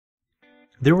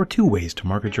There are two ways to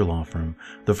market your law firm.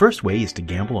 The first way is to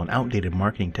gamble on outdated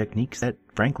marketing techniques that,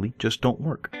 frankly, just don't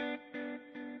work.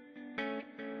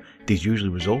 These usually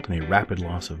result in a rapid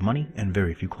loss of money and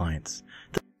very few clients.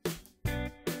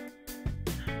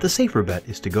 The safer bet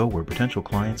is to go where potential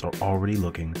clients are already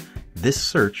looking. This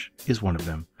search is one of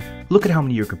them. Look at how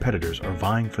many of your competitors are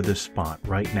vying for this spot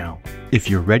right now. If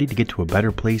you're ready to get to a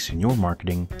better place in your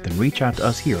marketing, then reach out to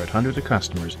us here at Hundreds of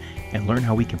Customers and learn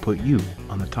how we can put you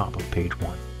on the top of page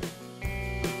 1.